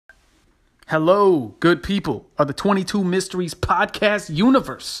Hello, good people of the 22 Mysteries podcast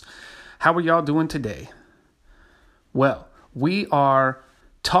universe. How are y'all doing today? Well, we are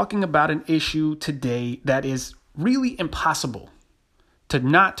talking about an issue today that is really impossible to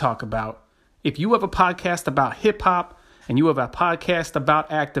not talk about. If you have a podcast about hip hop and you have a podcast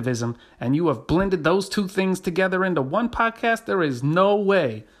about activism and you have blended those two things together into one podcast, there is no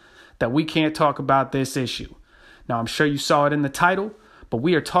way that we can't talk about this issue. Now, I'm sure you saw it in the title, but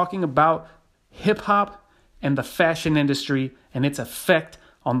we are talking about hip hop and the fashion industry and its effect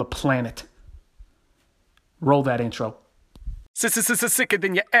on the planet. Roll that intro. Sicker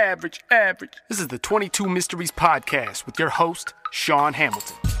than your average. This is the 22 Mysteries podcast with your host, Sean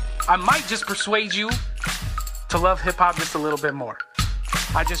Hamilton. I might just persuade you to love hip hop just a little bit more.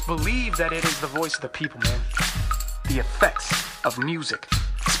 I just believe that it is the voice of the people, man. The effects of music,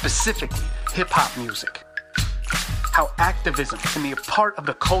 specifically hip hop music. How activism can be a part of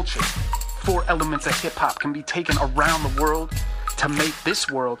the culture. 4 elements of hip hop can be taken around the world to make this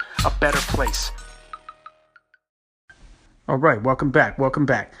world a better place. All right, welcome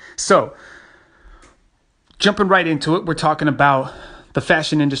back. So, jumping right into it, we're talking about the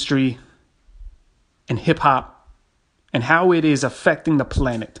fashion industry and hip hop and how it is affecting the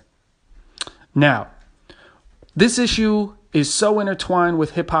planet. Now, this issue is so intertwined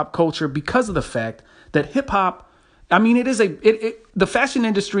with hip hop culture because of the fact that hip hop, the fashion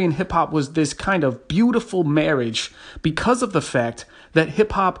industry and hip hop was this kind of beautiful marriage because of the fact that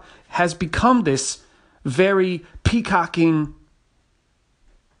hip hop has become this very peacocking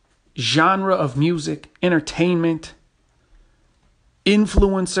genre of music, entertainment,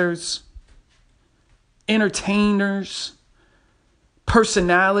 influencers, entertainers,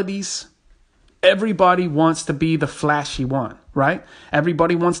 personalities. Everybody wants to be the flashy one, right?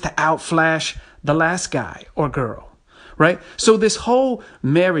 Everybody wants to outflash the last guy or girl. Right? So this whole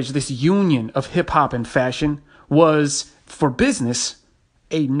marriage, this union of hip hop and fashion was, for business,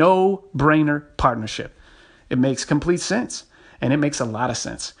 a no-brainer partnership. It makes complete sense. And it makes a lot of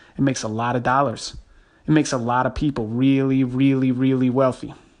sense. It makes a lot of dollars. It makes a lot of people really, really, really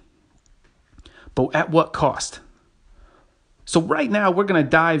wealthy. But at what cost? So right now, we're going to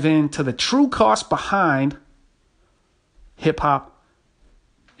dive into the true cost behind hip hop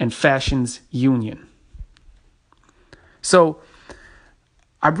and fashion's union. So,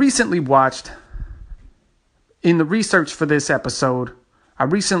 I recently watched, in the research for this episode, a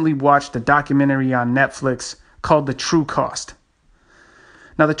documentary on Netflix called The True Cost.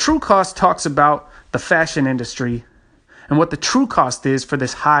 Now, The True Cost talks about the fashion industry and what the true cost is for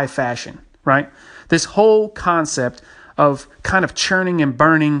this high fashion, right? This whole concept of kind of churning and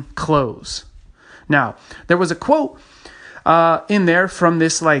burning clothes. Now, there was a quote in there from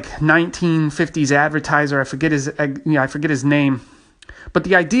this like 1950s advertiser. I forget his name, but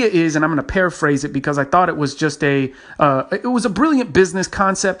the idea is, and I'm going to paraphrase it because I thought it was just it was a brilliant business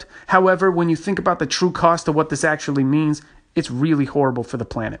concept. However, when you think about the true cost of what this actually means, it's really horrible for the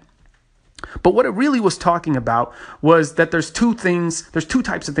planet. But what it really was talking about was that there's two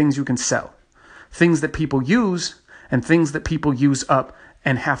types of things you can sell: things that people use and things that people use up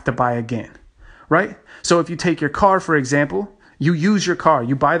and have to buy again. Right? So if you take your car, for example, you use your car.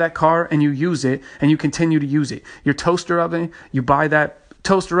 You buy that car and you use it and you continue to use it. Your toaster oven, you buy that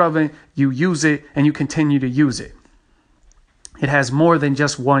toaster oven, you use it and you continue to use it. It has more than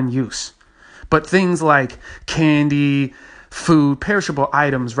just one use. But things like candy, food, perishable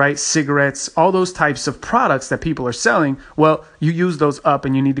items, right? Cigarettes, all those types of products that people are selling, well, you use those up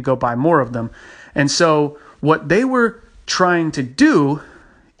and you need to go buy more of them. And so what they were trying to do,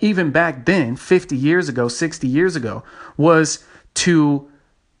 even back then, 50 years ago, 60 years ago, was to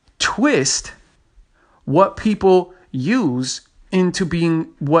twist what people use into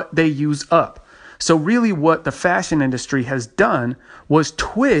being what they use up. So really what the fashion industry has done was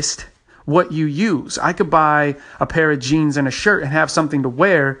twist what you use. I could buy a pair of jeans and a shirt and have something to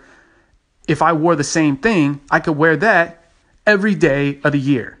wear. If I wore the same thing, I could wear that every day of the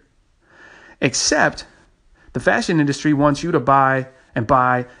year. Except the fashion industry wants you to buy and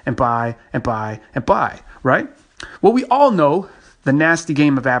buy and buy and buy and buy, right? Well, we all know the nasty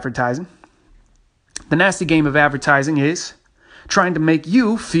game of advertising. The nasty game of advertising is trying to make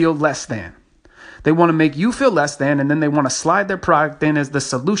you feel less than. They want to make you feel less than, and then they want to slide their product in as the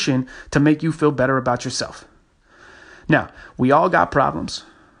solution to make you feel better about yourself. Now, we all got problems.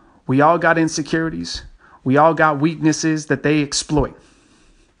 We all got insecurities. We all got weaknesses that they exploit.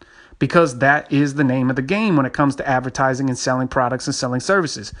 Because that is the name of the game when it comes to advertising and selling products and selling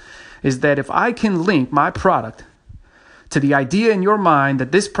services, is that if I can link my product to the idea in your mind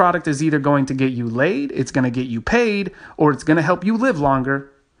that this product is either going to get you laid, it's going to get you paid, or it's going to help you live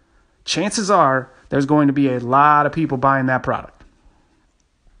longer, chances are there's going to be a lot of people buying that product.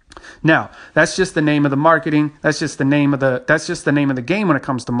 Now, that's just the name of the marketing. That's just the name of the game when it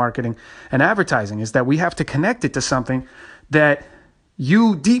comes to marketing and advertising, is that we have to connect it to something that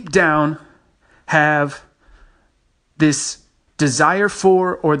you deep down have this desire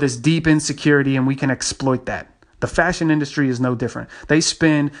for, or this deep insecurity, and we can exploit that. The fashion industry is no different. They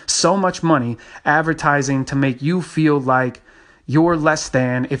spend so much money advertising to make you feel like you're less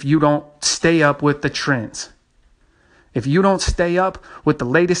than if you don't stay up with the trends. If you don't stay up with the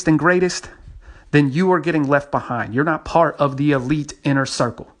latest and greatest, then you are getting left behind. You're not part of the elite inner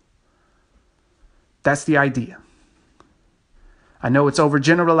circle. That's the idea. I know it's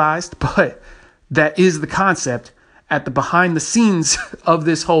overgeneralized, but that is the concept. At the behind the scenes of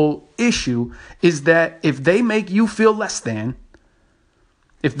this whole issue is that if they make you feel less than,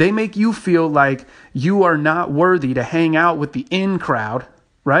 if they make you feel like you are not worthy to hang out with the in crowd,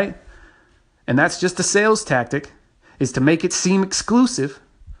 right? And that's just a sales tactic, is to make it seem exclusive,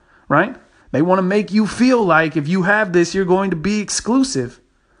 right? They want to make you feel like if you have this, you're going to be exclusive.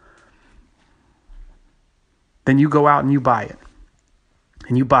 Then you go out and you buy it.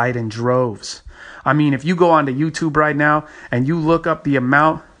 And you buy it in droves. I mean, if you go onto YouTube right now and you look up the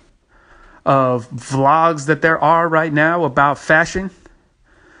amount of vlogs that there are right now about fashion,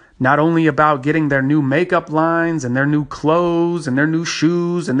 not only about getting their new makeup lines and their new clothes and their new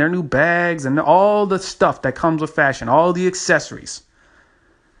shoes and their new bags and all the stuff that comes with fashion, all the accessories.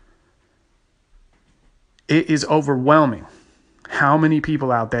 It is overwhelming how many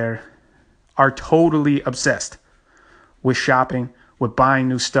people out there are totally obsessed with shopping, with buying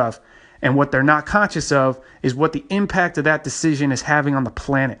new stuff. And what they're not conscious of is what the impact of that decision is having on the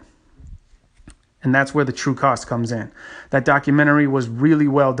planet. And that's where the true cost comes in. That documentary was really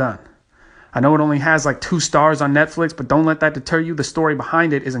well done. I know it only has like 2 stars on Netflix, but don't let that deter you. The story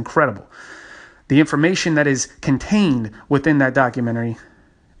behind it is incredible. The information that is contained within that documentary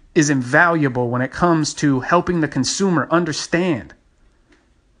is invaluable when it comes to helping the consumer understand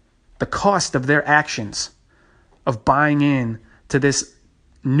the cost of their actions of buying in to this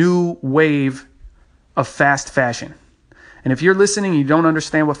new wave of fast fashion. And if you're listening and you don't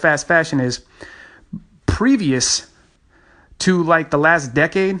understand what fast fashion is, previous to like the last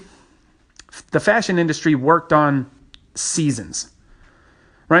decade, the fashion industry worked on seasons,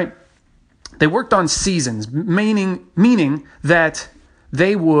 right? They worked on seasons, meaning that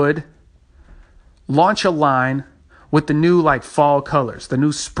they would launch a line with the new like fall colors, the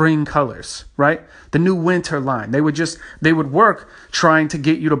new spring colors, right? The new winter line. They would work trying to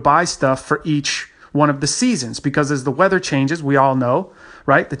get you to buy stuff for each one of the seasons, because as the weather changes, we all know,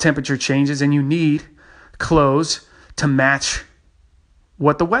 right? The temperature changes and you need clothes to match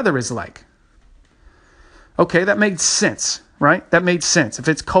what the weather is like. Okay, that made sense, right? That made sense. If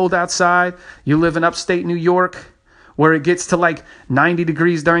it's cold outside, you live in upstate New York, where it gets to like 90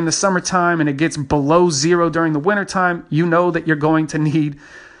 degrees during the summertime and it gets below 0 during the wintertime, you know that you're going to need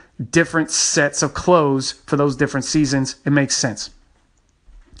different sets of clothes for those different seasons. It makes sense.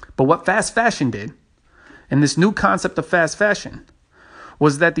 But what fast fashion did, and this new concept of fast fashion,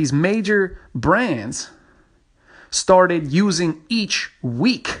 was that these major brands started using each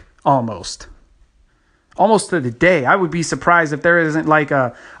week almost to the day. I would be surprised if there isn't like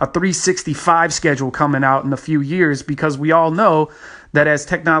a 365 schedule coming out in a few years, because we all know that as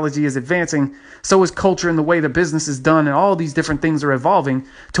technology is advancing, so is culture and the way the business is done, and all these different things are evolving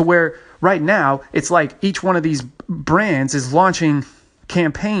to where right now it's like each one of these brands is launching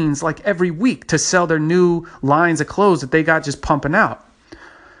campaigns like every week to sell their new lines of clothes that they got just pumping out.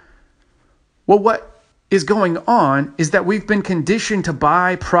 Well, what is going on is that we've been conditioned to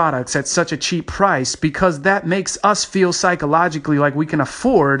buy products at such a cheap price because that makes us feel psychologically like we can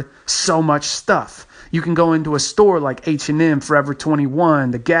afford so much stuff. You can go into a store like H&M, Forever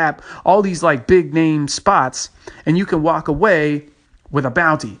 21, The Gap, all these like big name spots, and you can walk away with a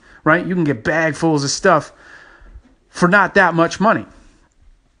bounty, right? You can get bagfuls of stuff for not that much money.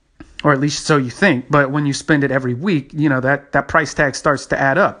 Or at least so you think. But when you spend it every week, you know, that price tag starts to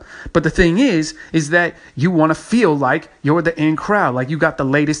add up. But the thing is that you want to feel like you're the in crowd, like you got the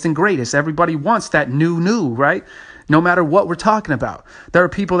latest and greatest. Everybody wants that new, right? No matter what we're talking about. There are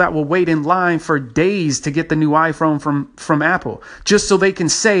people that will wait in line for days to get the new iPhone from Apple, just so they can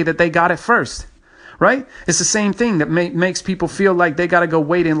say that they got it first, right? It's the same thing that makes people feel like they got to go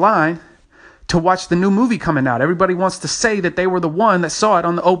wait in line to watch the new movie coming out. Everybody wants to say that they were the one that saw it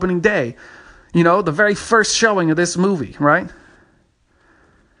on the opening day. You know, the very first showing of this movie, right?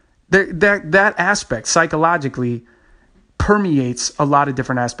 That aspect psychologically permeates a lot of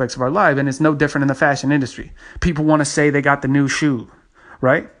different aspects of our life, and it's no different in the fashion industry. People want to say they got the new shoe,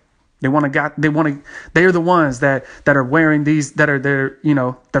 right? They're the ones that are wearing these,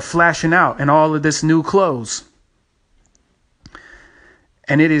 they're flashing out in all of this new clothes.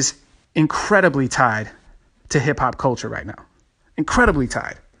 And it is incredibly tied to hip hop culture right now. Incredibly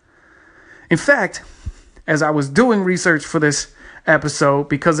tied. In fact, as I was doing research for this episode,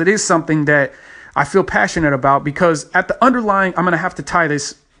 because it is something that I feel passionate about, because at the underlying, I'm going to have to tie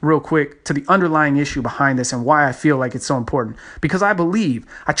this real quick to the underlying issue behind this and why I feel like it's so important. Because I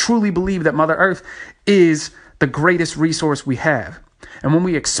truly believe that Mother Earth is the greatest resource we have. And when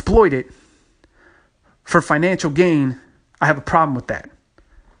we exploit it for financial gain, I have a problem with that.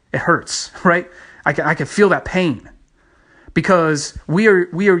 It hurts, right? I can feel that pain because we are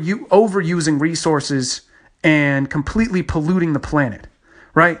overusing resources and completely polluting the planet,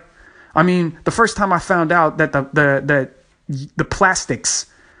 right? I mean, the first time I found out that the plastics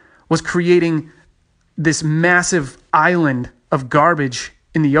was creating this massive island of garbage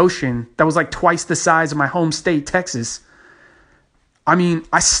in the ocean that was like twice the size of my home state, Texas. I mean,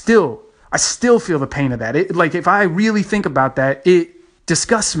 I still feel the pain of that. If I really think about that, it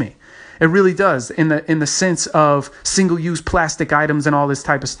disgusts me. It really does, in the sense of single-use plastic items and all this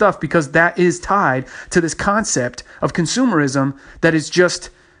type of stuff, because that is tied to this concept of consumerism that is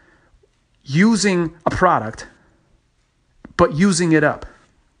just using a product, but using it up,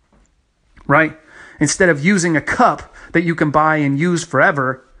 right? Instead of using a cup that you can buy and use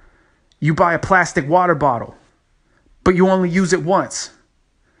forever, you buy a plastic water bottle, but you only use it once,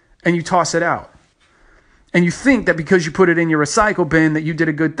 and you toss it out. And you think that because you put it in your recycle bin that you did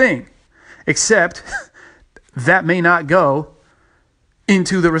a good thing. Except that may not go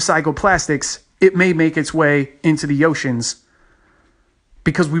into the recycled plastics. It may make its way into the oceans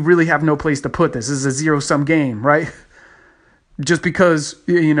because we really have no place to put this. This is a zero-sum game, right? Just because,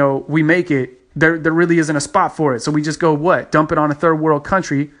 we make it, there really isn't a spot for it. So we just go, dump it on a third world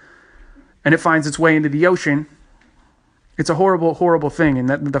country and it finds its way into the ocean. It's a horrible, horrible thing. And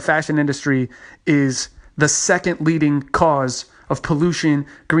that the fashion industry is the second leading cause of pollution,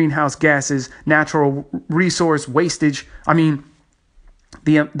 greenhouse gases, natural resource wastage. I mean,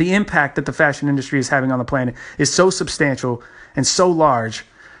 the impact that the fashion industry is having on the planet is so substantial and so large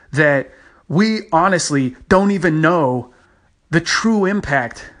that we honestly don't even know the true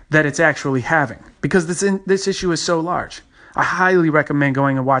impact that it's actually having, because this issue is so large. I highly recommend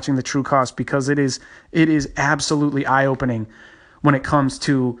going and watching The True Cost, because it is absolutely eye-opening when it comes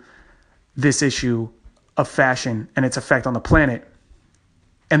to this issue of fashion and its effect on the planet.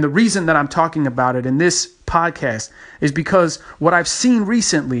 And the reason that I'm talking about it in this podcast is because what I've seen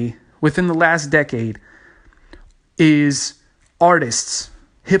recently within the last decade is artists,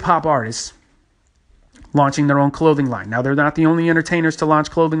 hip-hop artists, launching their own clothing line. Now, they're not the only entertainers to launch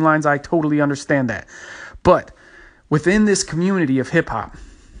clothing lines. I totally understand that. But within this community of hip-hop,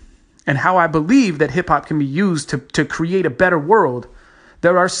 and how I believe that hip-hop can be used to create a better world,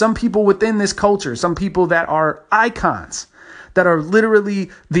 there are some people within this culture, some people that are icons, that are literally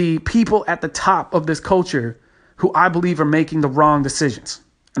the people at the top of this culture who I believe are making the wrong decisions.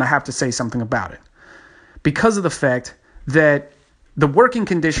 And I have to say something about it. Because of the fact that the working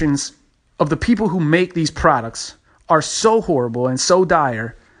conditions of the people who make these products are so horrible and so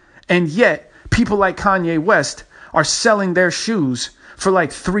dire, and yet people like Kanye West are selling their shoes for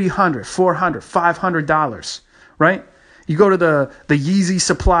like $300, $400, $500, right? You go to the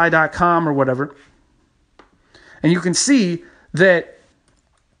YeezySupply.com or whatever, and you can see that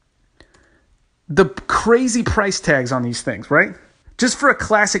the crazy price tags on these things, right? Just for a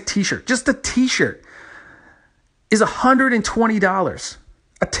classic t-shirt, just a t-shirt is $120.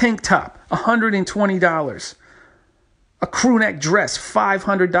 A tank top, $120. A crew neck dress,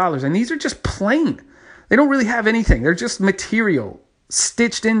 $500. And these are just plain. They don't really have anything. They're just material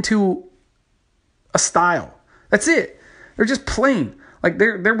stitched into a style. That's it. They're just plain. Like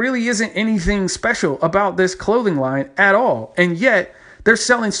there really isn't anything special about this clothing line at all. And yet they're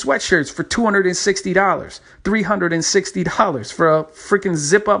selling sweatshirts for $260, $360 for a freaking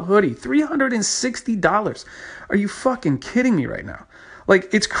zip-up hoodie. $360. Are you fucking kidding me right now?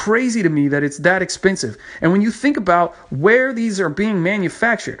 Like, it's crazy to me that it's that expensive. And when you think about where these are being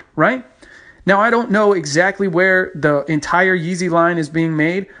manufactured, right? Now, I don't know exactly where the entire Yeezy line is being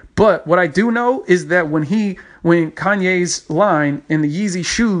made, but what I do know is that when Kanye's line in the Yeezy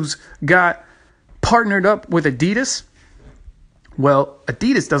shoes got partnered up with Adidas, well,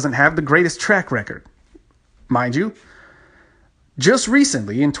 Adidas doesn't have the greatest track record, mind you. Just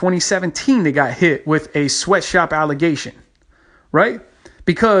recently, in 2017, they got hit with a sweatshop allegation, right?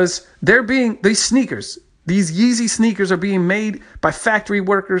 Because these sneakers, These Yeezy sneakers are being made by factory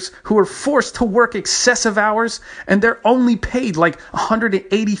workers who are forced to work excessive hours, and they're only paid like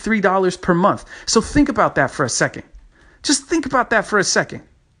 $183 per month. So think about that for a second. Just think about that for a second.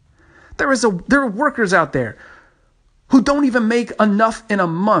 There are workers out there who don't even make enough in a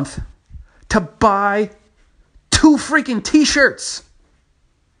month to buy 2 freaking t-shirts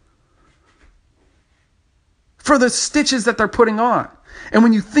for the stitches that they're putting on. And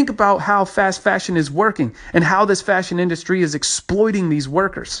when you think about how fast fashion is working and how this fashion industry is exploiting these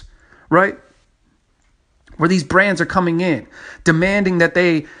workers, right? Where these brands are coming in, demanding that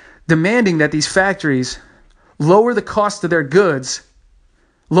these factories lower the cost of their goods,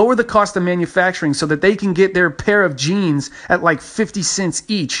 lower the cost of manufacturing so that they can get their pair of jeans at like 50 cents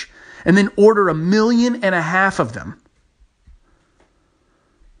each, and then order 1.5 million of them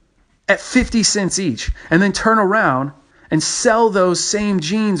at 50 cents each, and then turn around and sell those same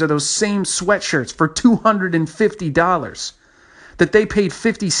jeans or those same sweatshirts for $250 that they paid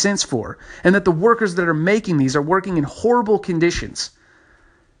 50 cents for, and that the workers that are making these are working in horrible conditions.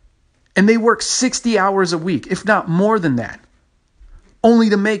 And they work 60 hours a week, if not more than that, only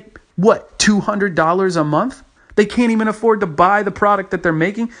to make, what, $200 a month? They can't even afford to buy the product that they're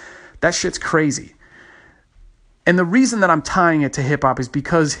making. That shit's crazy. And the reason that I'm tying it to hip hop is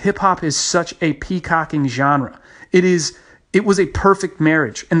because hip hop is such a peacocking genre. It was a perfect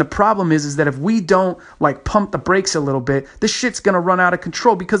marriage. And the problem is that if we don't like pump the brakes a little bit, this shit's going to run out of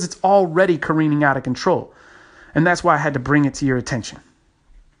control because it's already careening out of control. And that's why I had to bring it to your attention.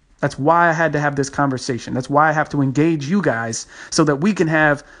 That's why I had to have this conversation. That's why I have to engage you guys so that we can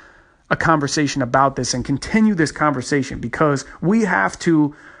have a conversation about this and continue this conversation, because we have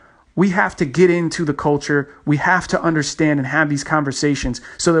to get into the culture. We have to understand and have these conversations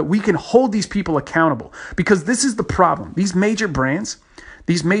so that we can hold these people accountable, because this is the problem. These major brands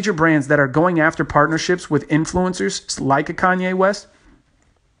that are going after partnerships with influencers like a Kanye West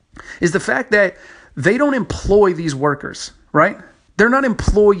is the fact that they don't employ these workers, right? They're not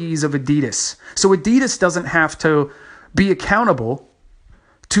employees of Adidas. So Adidas doesn't have to be accountable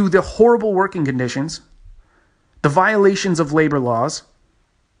to the horrible working conditions, the violations of labor laws,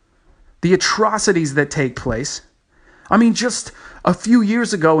 the atrocities that take place. I mean, just a few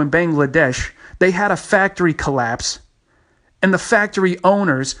years ago in Bangladesh, they had a factory collapse, and the factory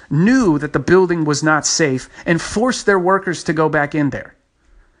owners knew that the building was not safe and forced their workers to go back in there.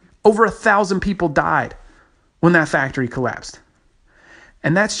 Over 1,000 people died when that factory collapsed.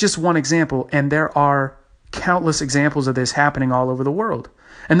 And that's just one example, and there are countless examples of this happening all over the world.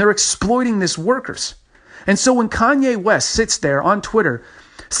 And they're exploiting these workers. And so when Kanye West sits there on Twitter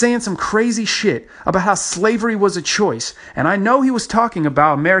saying some crazy shit about how slavery was a choice, and I know he was talking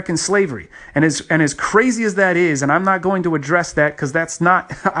about American slavery, and as crazy as that is, and I'm not going to address that because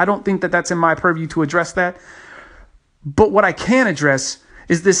I don't think that that's in my purview to address that. But what I can address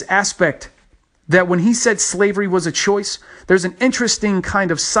is this aspect that when he said slavery was a choice, there's an interesting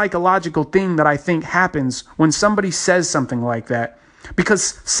kind of psychological thing that I think happens when somebody says something like that.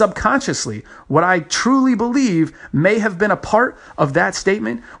 Because subconsciously, what I truly believe may have been a part of that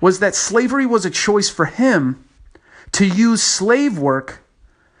statement was that slavery was a choice for him to use slave work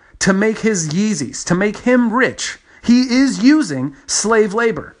to make his Yeezys, to make him rich. He is using slave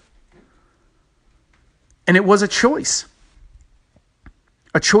labor. And it was a choice.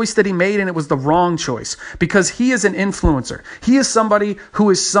 A choice that he made, and it was the wrong choice, because he is an influencer. He is somebody who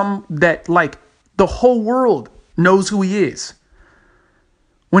is like the whole world knows who he is.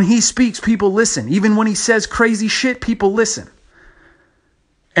 When he speaks, people listen. Even when he says crazy shit, people listen.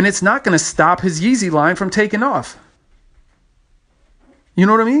 And it's not going to stop his Yeezy line from taking off. You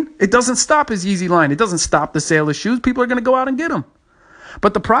know what I mean? It doesn't stop his Yeezy line. It doesn't stop the sale of shoes. People are going to go out and get them.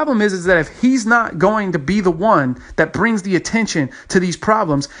 But the problem is that if he's not going to be the one that brings the attention to these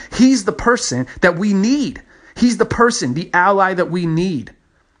problems, he's the person that we need. He's the person, the ally that we need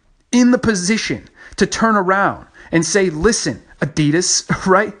in the position to turn around and say, listen, Adidas,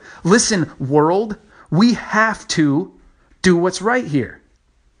 right? Listen, world, we have to do what's right here.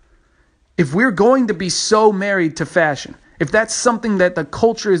 If we're going to be so married to fashion, if that's something that the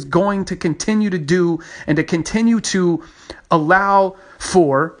culture is going to continue to do and to continue to allow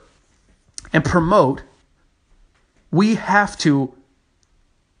for and promote, we have to,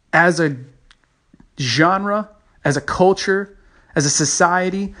 as a genre, as a culture, as a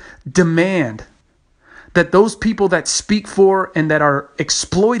society, demand that those people that speak for and that are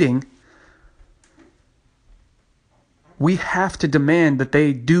exploiting, we have to demand that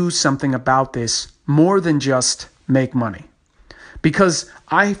they do something about this more than just make money. Because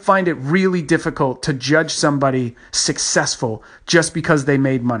I find it really difficult to judge somebody successful just because they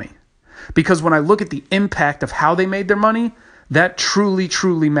made money. Because when I look at the impact of how they made their money, that truly,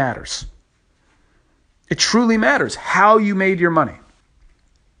 truly matters. It truly matters how you made your money.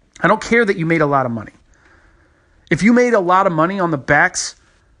 I don't care that you made a lot of money. If you made a lot of money on the backs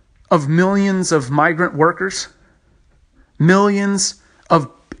of millions of migrant workers, millions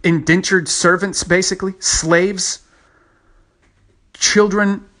of indentured servants, basically, slaves,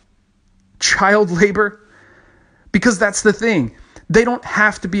 children, child labor, because that's the thing. They don't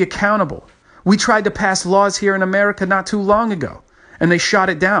have to be accountable. We tried to pass laws here in America not too long ago, and they shot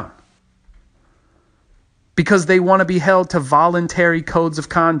it down because they want to be held to voluntary codes of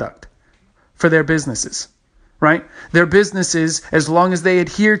conduct for their businesses, right? Their businesses, as long as they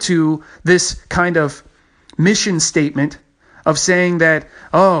adhere to this kind of mission statement of saying that,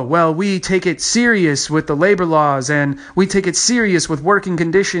 oh, well, we take it serious with the labor laws and we take it serious with working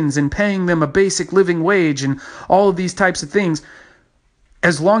conditions and paying them a basic living wage and all of these types of things.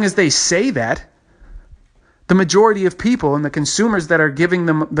 As long as they say that, the majority of people and the consumers that are giving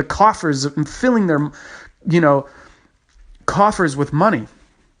them the coffers and filling their, coffers with money,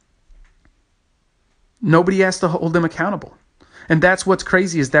 nobody has to hold them accountable. And that's what's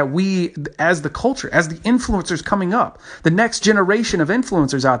crazy, is that we, as the culture, as the influencers coming up, the next generation of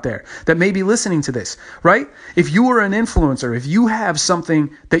influencers out there that may be listening to this, right? If you are an influencer, if you have something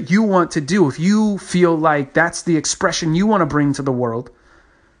that you want to do, if you feel like that's the expression you want to bring to the world,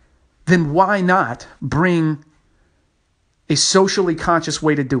 then why not bring a socially conscious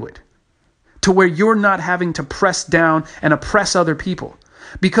way to do it, to where you're not having to press down and oppress other people?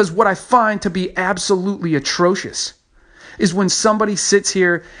 Because what I find to be absolutely atrocious is when somebody sits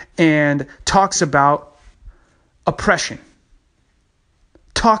here and talks about oppression,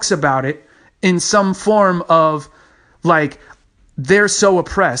 talks about it in some form of like they're so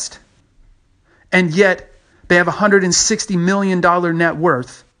oppressed, and yet they have $160 million net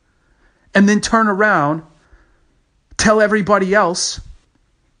worth, and then turn around, tell everybody else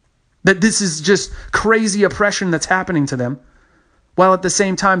that this is just crazy oppression that's happening to them, while at the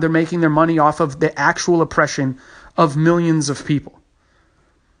same time they're making their money off of the actual oppression of millions of people,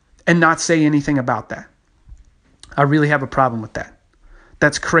 and not say anything about that. I really have a problem with that.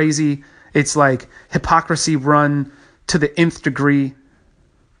 That's crazy. It's like hypocrisy run to the nth degree,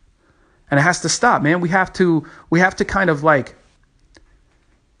 and it has to stop, man. We have to kind of like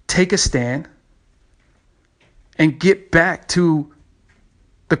take a stand and get back to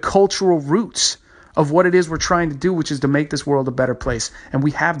the cultural roots of what it is we're trying to do, which is to make this world a better place. And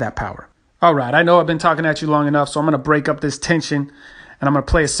we have that power. All right, I know I've been talking at you long enough, so I'm going to break up this tension and I'm going to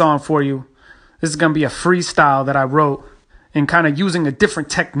play a song for you. This is going to be a freestyle that I wrote and kind of using a different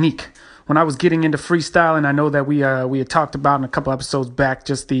technique. When I was getting into freestyling, I know that we had talked about in a couple episodes back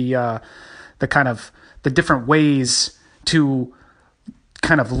just the kind of the different ways to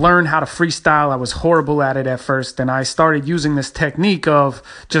kind of learn how to freestyle. I was horrible at it at first, and I started using this technique of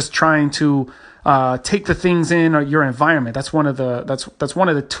just trying to take the things in your environment. That's one of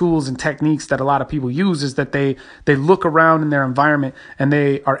the tools and techniques that a lot of people use, is that they look around in their environment and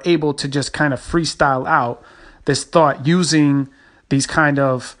they are able to just kind of freestyle out this thought using these kind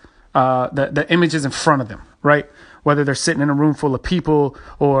of the images in front of them, right? Whether they're sitting in a room full of people,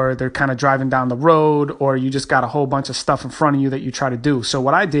 or they're kind of driving down the road, or you just got a whole bunch of stuff in front of you that you try to do. So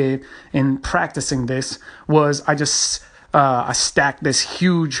what I did in practicing this was I stacked this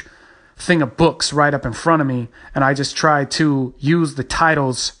huge thing of books right up in front of me, and I just tried to use the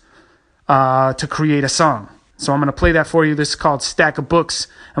titles to create a song. So I'm going to play that for you. This is called Stack of Books,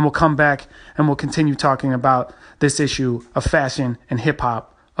 and we'll come back and we'll continue talking about this issue of fashion and hip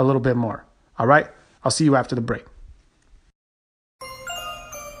hop a little bit more. All right? I'll see you after the break.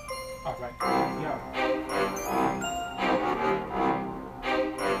 All right. Yeah.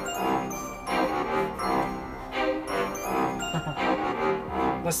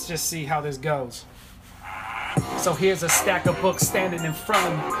 Let's just see how this goes. So here's a stack of books standing in front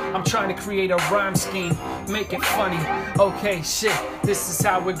of me. I'm trying to create a rhyme scheme, make it funny. Okay, shit, this is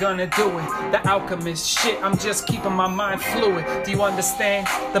how we're gonna do it. The alchemist shit, I'm just keeping my mind fluid. Do you understand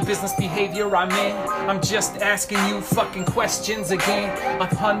the business behavior I'm in? I'm just asking you fucking questions again.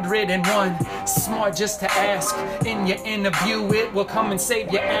 101, smart just to ask. In your interview, it will come and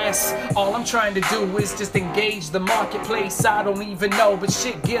save your ass. All I'm trying to do is just engage the marketplace. I don't even know, but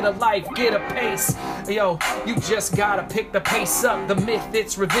shit, get a life, get a pace. Yo, you just gotta pick the pace up. The myth,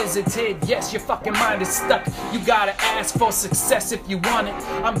 it's revisited. Yes, your fucking mind is stuck. You gotta ask for success if you want it.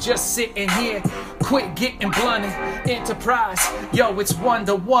 I'm just sitting here, quit getting blunted. Enterprise, yo, it's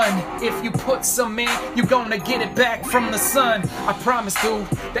 1-to-1. If you put some in, you gonna get it back from the sun. I promise, dude,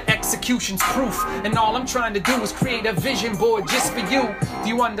 the X execution's proof. And all I'm trying to do is create a vision board just for you. Do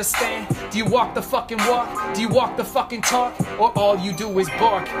you understand? Do you walk the fucking walk? Do you walk the fucking talk? Or all you do is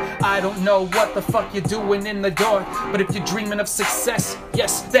bark? I don't know what the fuck you're doing in the dark, but if you're dreaming of success,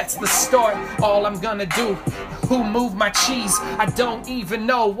 yes, that's the start. All I'm gonna do, who moved my cheese? I don't even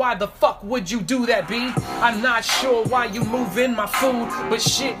know. Why the fuck would you do that, B? I'm not sure why you move in my food, but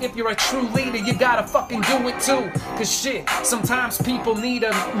shit, if you're a true leader, you gotta fucking do it too. Cause shit, sometimes people need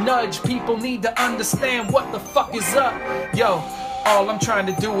a nudge, people need to understand what the fuck is up. Yo, all I'm trying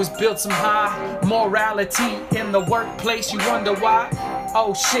to do is build some high morality in the workplace. You wonder why?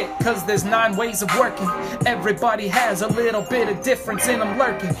 Oh shit, cause there's 9 ways of working. Everybody has a little bit of difference in them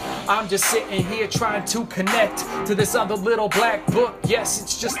lurking. I'm just sitting here trying to connect to this other little black book. Yes,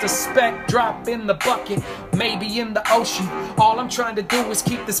 it's just a speck, drop in the bucket, maybe in the ocean. All I'm trying to do is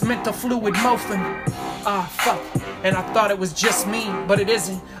keep this mental fluid moving. Ah, fuck. And I thought it was just me, but it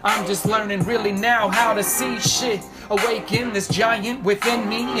isn't. I'm just learning really now how to see shit. Awaken this giant within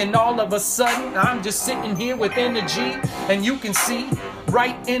me, and all of a sudden I'm just sitting here with energy, and you can see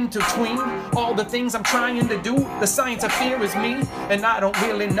right in between all the things I'm trying to do. The science of fear is me, and I don't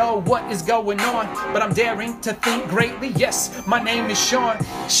really know what is going on, but I'm daring to think greatly. Yes, my name is Sean.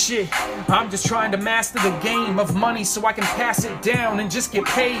 Shit, I'm just trying to master the game of money so I can pass it down and just get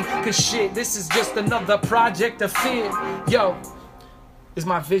paid. Cause shit, this is just another project of fear. Yo, is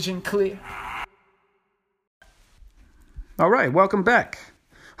my vision clear? All right, welcome back.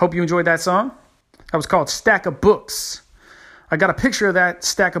 Hope you enjoyed that song. That was called Stack of Books. I got a picture of that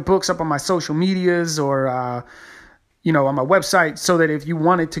stack of books up on my social medias or, on my website, so that if you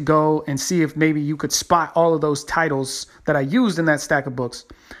wanted to go and see if maybe you could spot all of those titles that I used in that stack of books.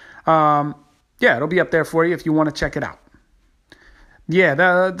 It'll be up there for you if you want to check it out. Yeah,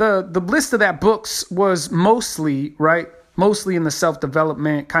 the list of that books was mostly in the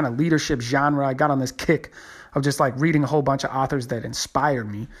self-development kind of leadership genre. I got on this kick of just like reading a whole bunch of authors that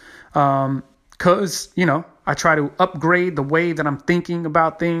inspired me. Because, I try to upgrade the way that I'm thinking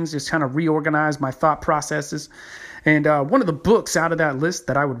about things, just kind of reorganize my thought processes. And one of the books out of that list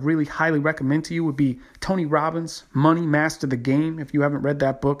that I would really highly recommend to you would be Tony Robbins' Money Master the Game. If you haven't read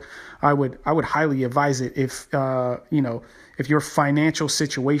that book, I would highly advise it if your financial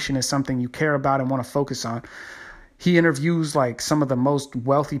situation is something you care about and want to focus on. He interviews like some of the most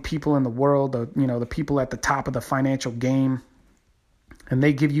wealthy people in the world, the people at the top of the financial game. And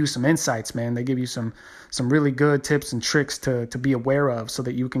they give you some insights, man. They give you some really good tips and tricks to be aware of so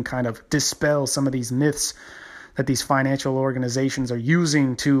that you can kind of dispel some of these myths that these financial organizations are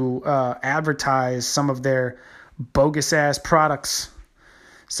using to advertise some of their bogus-ass products.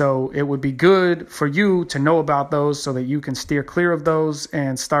 So it would be good for you to know about those so that you can steer clear of those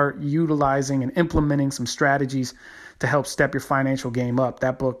and start utilizing and implementing some strategies to help step your financial game up.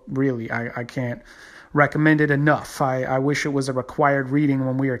 That book, really, I can't recommend it enough. I wish it was a required reading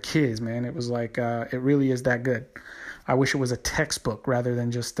when we were kids, man. It was like, it really is that good. I wish it was a textbook rather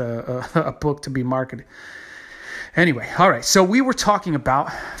than just a book to be marketed. Anyway, all right. So we were talking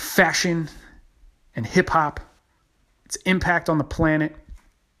about fashion and hip hop, its impact on the planet,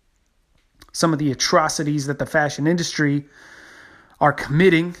 some of the atrocities that the fashion industry are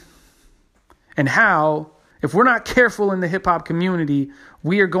committing, and how, if we're not careful in the hip hop community,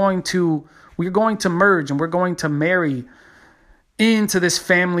 we are going to merge and we're going to marry into this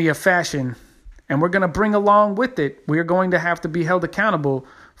family of fashion, and we're going to bring along with it, we're going to have to be held accountable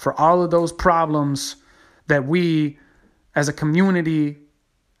for all of those problems that we as a community,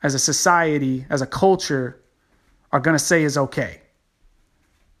 as a society, as a culture are going to say is okay.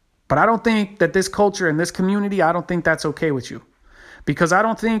 But I don't think that this culture and this community, I don't think that's okay with you. Because I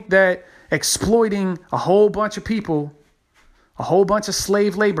don't think that exploiting a whole bunch of people, a whole bunch of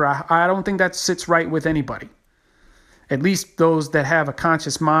slave labor, I don't think that sits right with anybody. At least those that have a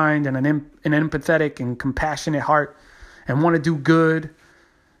conscious mind and an empathetic and compassionate heart and want to do good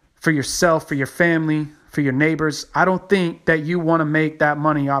for yourself, for your family, for your neighbors. I don't think that you want to make that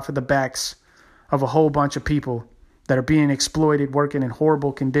money off of the backs of a whole bunch of people that are being exploited, working in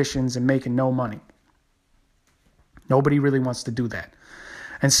horrible conditions and making no money. Nobody really wants to do that.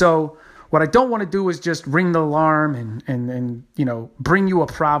 And so what I don't want to do is just ring the alarm and bring you a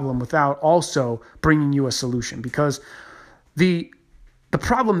problem without also bringing you a solution. Because the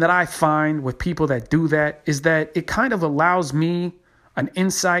problem that I find with people that do that is that it kind of allows me an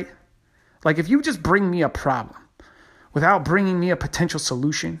insight. Like if you just bring me a problem without bringing me a potential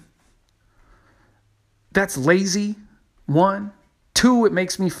solution, that's lazy, one. Two, it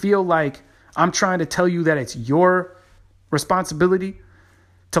makes me feel like I'm trying to tell you that it's your responsibility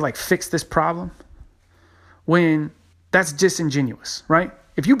to like fix this problem, when that's disingenuous, right?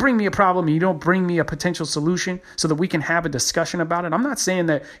 If you bring me a problem and you don't bring me a potential solution so that we can have a discussion about it, I'm not saying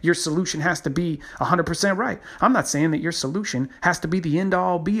that your solution has to be 100% right. I'm not saying that your solution has to be the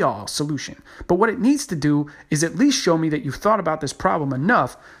end-all, be-all solution. But what it needs to do is at least show me that you've thought about this problem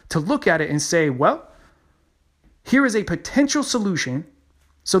enough to look at it and say, well, here is a potential solution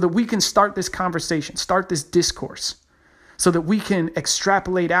so that we can start this conversation, start this discourse, so that we can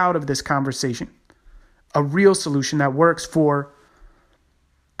extrapolate out of this conversation a real solution that works for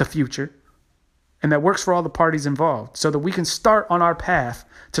the future and that works for all the parties involved so that we can start on our path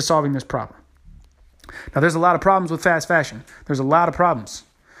to solving this problem. Now, there's a lot of problems with fast fashion. There's a lot of problems.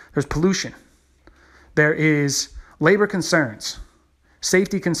 There's pollution. There is labor concerns,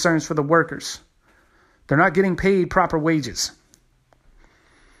 safety concerns for the workers. They're not getting paid proper wages.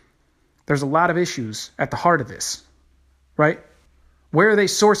 There's a lot of issues at the heart of this, right? Where are they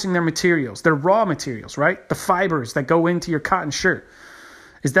sourcing their materials? Their raw materials, right? The fibers that go into your cotton shirt.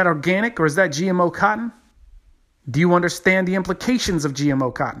 Is that organic or is that GMO cotton? Do you understand the implications of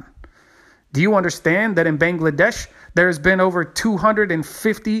GMO cotton? Do you understand that in Bangladesh, there's been over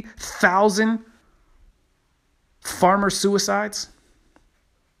 250,000 farmer suicides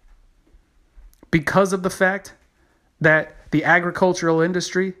because of the fact that the agricultural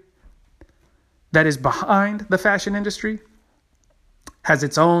industry that is behind the fashion industry has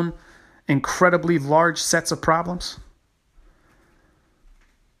its own incredibly large sets of problems?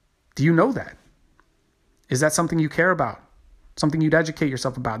 Do you know that? Is that something you care about? Something you'd educate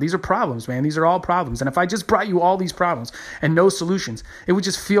yourself about? These are problems, man. These are all problems. And if I just brought you all these problems and no solutions, it would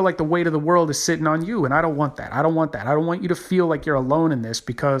just feel like the weight of the world is sitting on you. And I don't want that. I don't want that. I don't want you to feel like you're alone in this,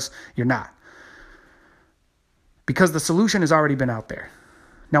 because you're not. Because the solution has already been out there.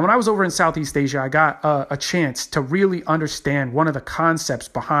 Now, when I was over in Southeast Asia, I got a chance to really understand one of the concepts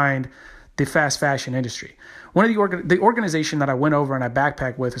behind the fast fashion industry. One of the organization that I went over and I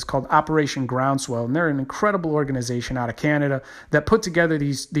backpacked with is called Operation Groundswell, and they're an incredible organization out of Canada that put together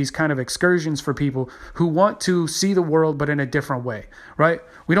these kind of excursions for people who want to see the world but in a different way, right?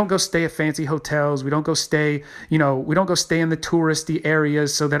 We don't go stay at fancy hotels. We don't go stay in the touristy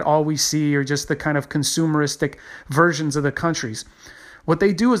areas so that all we see are just the kind of consumeristic versions of the countries. What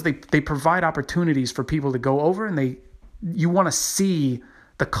they do is they provide opportunities for people to go over, and you want to see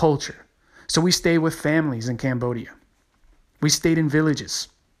the culture. So we stayed with families in Cambodia. We stayed in villages.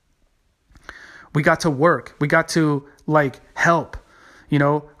 We got to work. We got to help.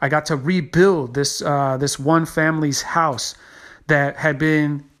 I got to rebuild this one family's house that had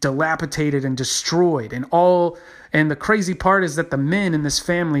been dilapidated and destroyed. And the crazy part is that the men in this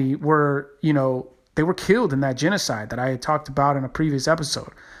family were, they were killed in that genocide that I had talked about in a previous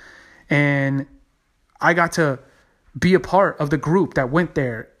episode. And I got to be a part of the group that went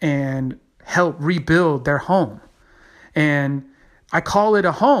there and help rebuild their home. And I call it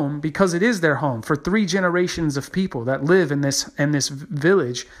a home because it is their home for 3 generations of people that live in this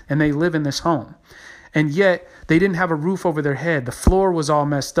village, and they live in this home. And yet they didn't have a roof over their head. The floor was all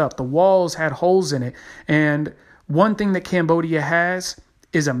messed up. The walls had holes in it. And one thing that Cambodia has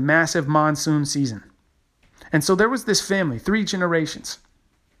is a massive monsoon season. And so there was this family, 3 generations,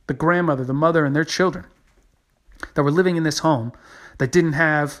 the grandmother, the mother, and their children, that were living in this home that didn't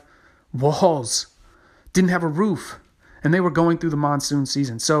have walls, didn't have a roof, and they were going through the monsoon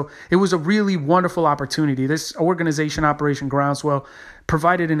season. So it was a really wonderful opportunity. This organization, Operation Groundswell,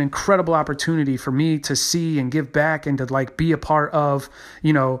 provided an incredible opportunity for me to see and give back and to be a part of,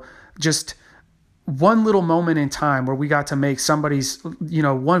 just one little moment in time where we got to make somebody's,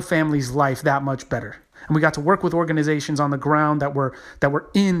 one family's life that much better. And we got to work with organizations on the ground that were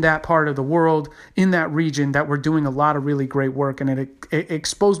in that part of the world, in that region, that were doing a lot of really great work. And it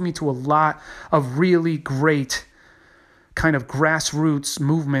exposed me to a lot of really great kind of grassroots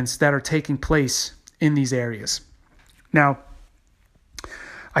movements that are taking place in these areas. Now,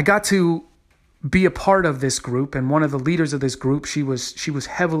 I got to be a part of this group, and one of the leaders of this group, she was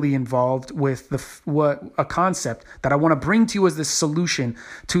heavily involved with a concept that I want to bring to you as this solution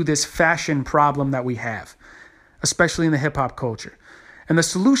to this fashion problem that we have, especially in the hip hop culture. And the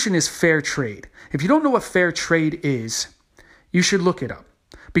solution is fair trade. If you don't know what fair trade is, you should look it up,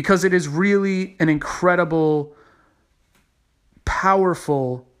 because it is really an incredible,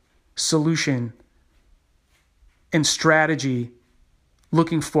 powerful solution and strategy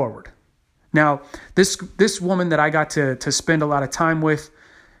looking forward. Now, this woman that I got to spend a lot of time with,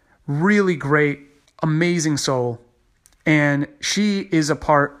 really great, amazing soul, and she is a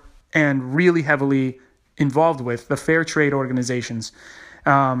part and really heavily involved with the fair trade organizations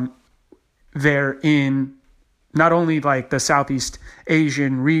there in not only the Southeast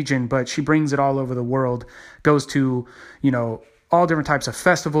Asian region, but she brings it all over the world, goes to, all different types of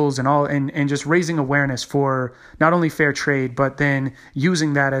festivals and just raising awareness for not only fair trade, but then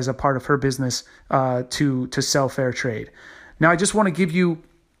using that as a part of her business to sell fair trade. Now, I just want to give you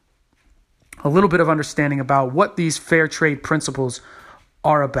a little bit of understanding about what these fair trade principles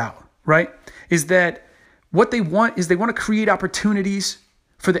are about, right? Is that what they want is they want to create opportunities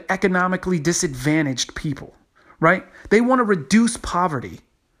for the economically disadvantaged people, right? They want to reduce poverty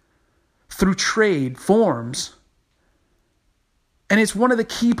through trade forms. And it's one of the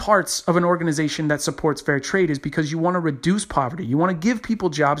key parts of an organization that supports fair trade is because you want to reduce poverty. You want to give people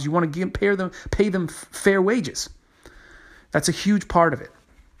jobs. You want to pay them fair wages. That's a huge part of it.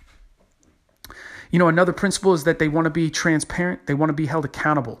 You know, another principle is that they want to be transparent. They want to be held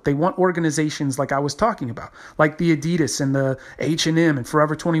accountable. They want organizations like I was talking about, like the Adidas and the H&M and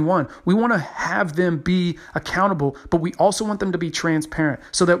Forever 21. We want to have them be accountable, but we also want them to be transparent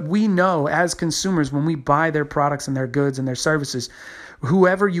so that we know as consumers when we buy their products and their goods and their services,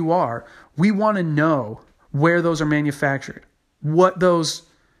 whoever you are, we want to know where those are manufactured, what those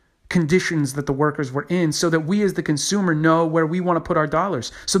conditions that the workers were in, so that we as the consumer know where we want to put our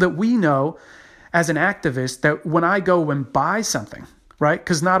dollars, so that we know as an activist that when I go and buy something, right?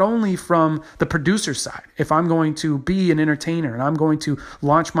 Because not only from the producer side, if I'm going to be an entertainer and I'm going to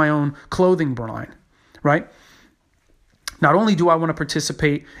launch my own clothing brand, right? Not only do I want to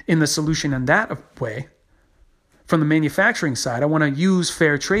participate in the solution in that way, from the manufacturing side, I want to use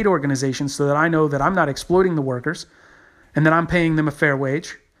fair trade organizations so that I know that I'm not exploiting the workers and that I'm paying them a fair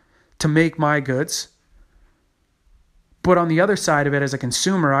wage to make my goods. But on the other side of it, as a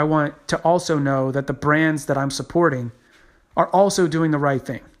consumer, I want to also know that the brands that I'm supporting are also doing the right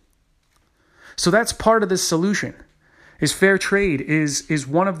thing. So that's part of this solution. Is fair trade is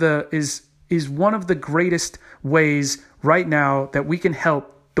one of the greatest ways right now that we can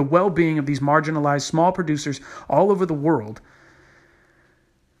help the well-being of these marginalized small producers all over the world.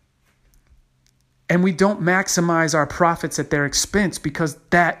 And we don't maximize our profits at their expense because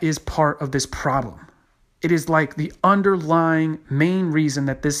that is part of this problem. It is like the underlying main reason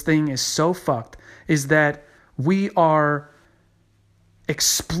that this thing is so fucked is that we are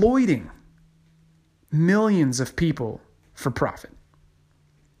exploiting millions of people for profit.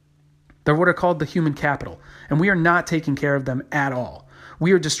 They're what are called the human capital, and we are not taking care of them at all.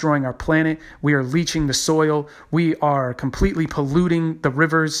 We are destroying our planet. We are leaching the soil. We are completely polluting the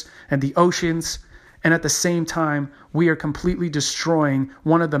rivers and the oceans. And at the same time, we are completely destroying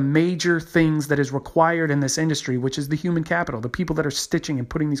one of the major things that is required in this industry, which is the human capital, the people that are stitching and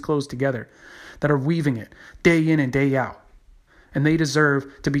putting these clothes together, that are weaving it day in and day out. And they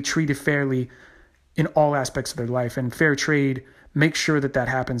deserve to be treated fairly in all aspects of their life. And fair trade makes sure that that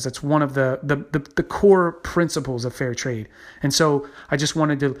happens. That's one of the core principles of fair trade. And so I just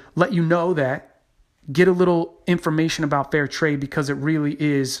wanted to let you know that. Get a little information about fair trade because it really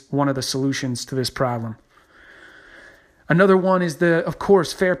is one of the solutions to this problem. Another one is of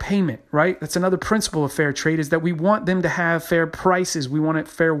course, fair payment, right? That's another principle of fair trade is that we want them to have fair prices. We want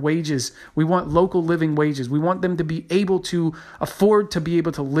fair wages. We want local living wages. We want them to be able to afford to be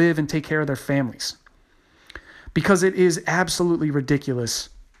able to live and take care of their families. Because it is absolutely ridiculous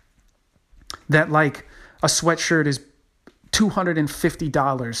that like a sweatshirt is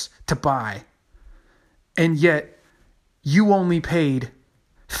 $250 to buy. And yet you only paid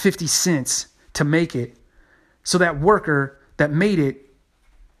 50 cents to make it. So that worker that made it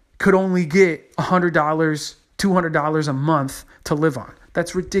could only get $100, $200 a month to live on.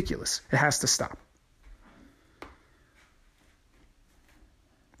 That's ridiculous. It has to stop.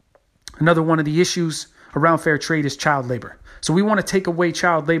 Another one of the issues around fair trade is child labor. So we want to take away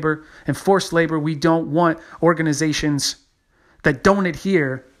child labor and forced labor. We don't want organizations that don't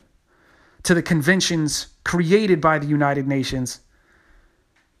adhere to the conventions created by the United Nations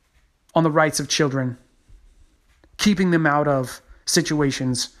on the rights of children, keeping them out of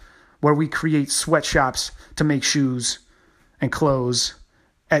situations where we create sweatshops to make shoes and clothes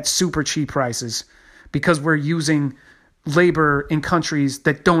at super cheap prices because we're using labor in countries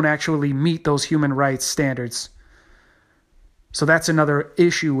that don't actually meet those human rights standards. So that's another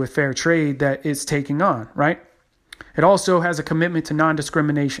issue with fair trade that it's taking on, right? It also has a commitment to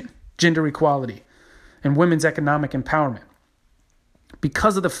non-discrimination, gender equality, and women's economic empowerment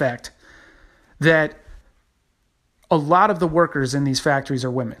because of the fact that a lot of the workers in these factories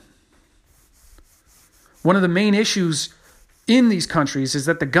are women. One of the main issues in these countries is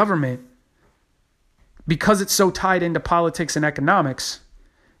that the government, because it's so tied into politics and economics,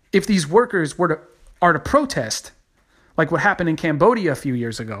 if these workers are to protest, like what happened in Cambodia a few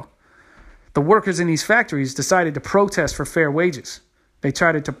years ago, the workers in these factories decided to protest for fair wages. They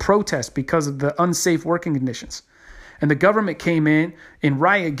tried to protest because of the unsafe working conditions. And the government came in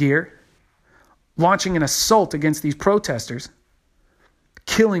riot gear, launching an assault against these protesters,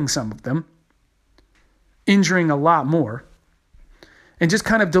 killing some of them, injuring a lot more, and just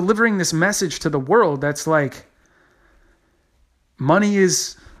kind of delivering this message to the world that's like, money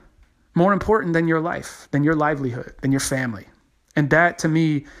is more important than your life, than your livelihood, than your family. And that to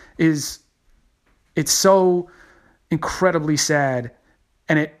me it's so incredibly sad,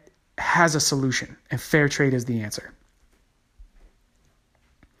 and it has a solution, and fair trade is the answer.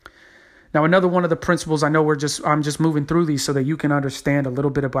 Now, another one of the principles, I know I'm just moving through these so that you can understand a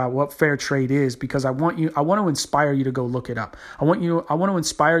little bit about what fair trade is, because I want to inspire you to go look it up. I want to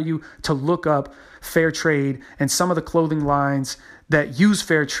inspire you to look up fair trade and some of the clothing lines that use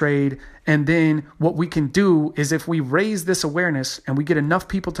fair trade. And then what we can do is, if we raise this awareness and we get enough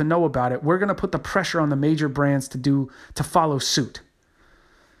people to know about it, we're going to put the pressure on the major brands to follow suit.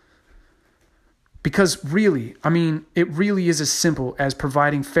 Because really, it really is as simple as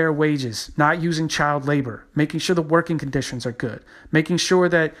providing fair wages, not using child labor, making sure the working conditions are good, making sure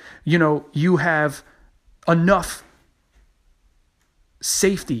that, you have enough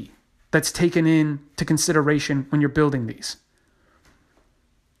safety that's taken into consideration when you're building these.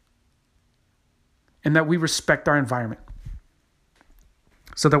 And that we respect our environment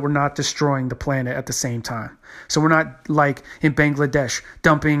so that we're not destroying the planet at the same time. So we're not like in Bangladesh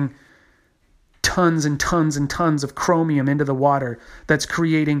dumping tons and tons and tons of chromium into the water that's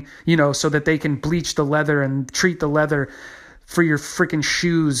creating, so that they can bleach the leather and treat the leather for your freaking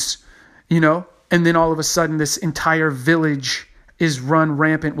shoes, and then all of a sudden this entire village is run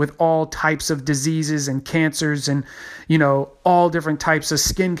rampant with all types of diseases and cancers and, all different types of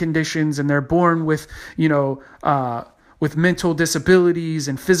skin conditions. And they're born with, with mental disabilities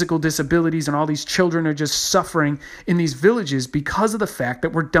and physical disabilities, and all these children are just suffering in these villages because of the fact that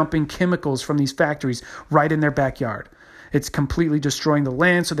we're dumping chemicals from these factories right in their backyard. It's completely destroying the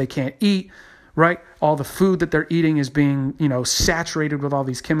land so they can't eat, right? All the food that they're eating is being, saturated with all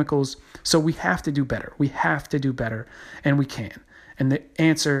these chemicals. So we have to do better. We have to do better, and we can. And the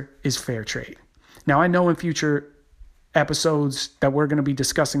answer is fair trade. Now, I know in future episodes that we're going to be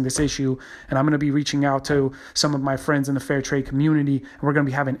discussing this issue, and I'm going to be reaching out to some of my friends in the fair trade community, and we're going to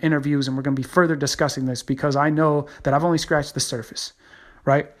be having interviews, and we're going to be further discussing this, because I know that I've only scratched the surface,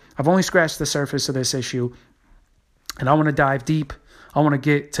 right? I've only scratched the surface of this issue, and I want to dive deep. I want to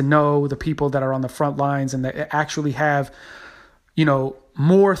get to know the people that are on the front lines and that actually have,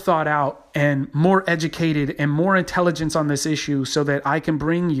 more thought out and more educated and more intelligence on this issue, so that I can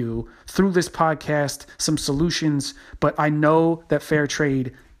bring you through this podcast some solutions. But I know that fair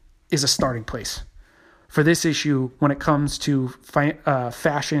trade is a starting place for this issue when it comes to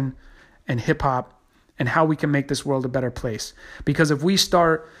fashion and hip hop, and how we can make this world a better place. Because if we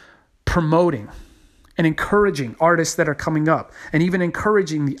start promoting and encouraging artists that are coming up, and even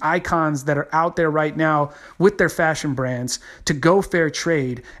encouraging the icons that are out there right now with their fashion brands to go fair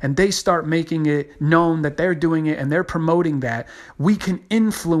trade, and they start making it known that they're doing it and they're promoting that, we can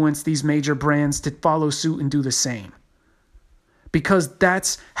influence these major brands to follow suit and do the same. Because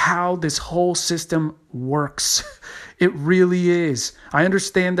that's how this whole system works. It really is. I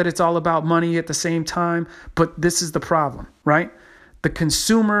understand that it's all about money at the same time, but this is the problem, right? The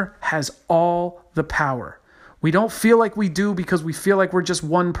consumer has all the power. We don't feel like we do because we feel like we're just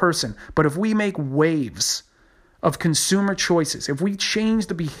one person. But if we make waves of consumer choices, if we change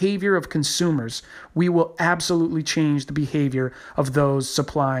the behavior of consumers, we will absolutely change the behavior of those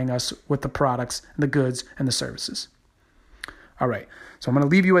supplying us with the products and the goods and the services. All right, so I'm going to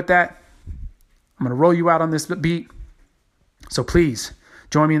leave you at that. I'm going to roll you out on this beat. So please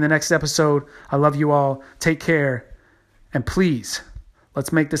join me in the next episode. I love you all. Take care. And please,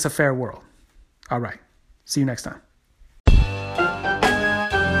 let's make this a fair world. All right. See you next time.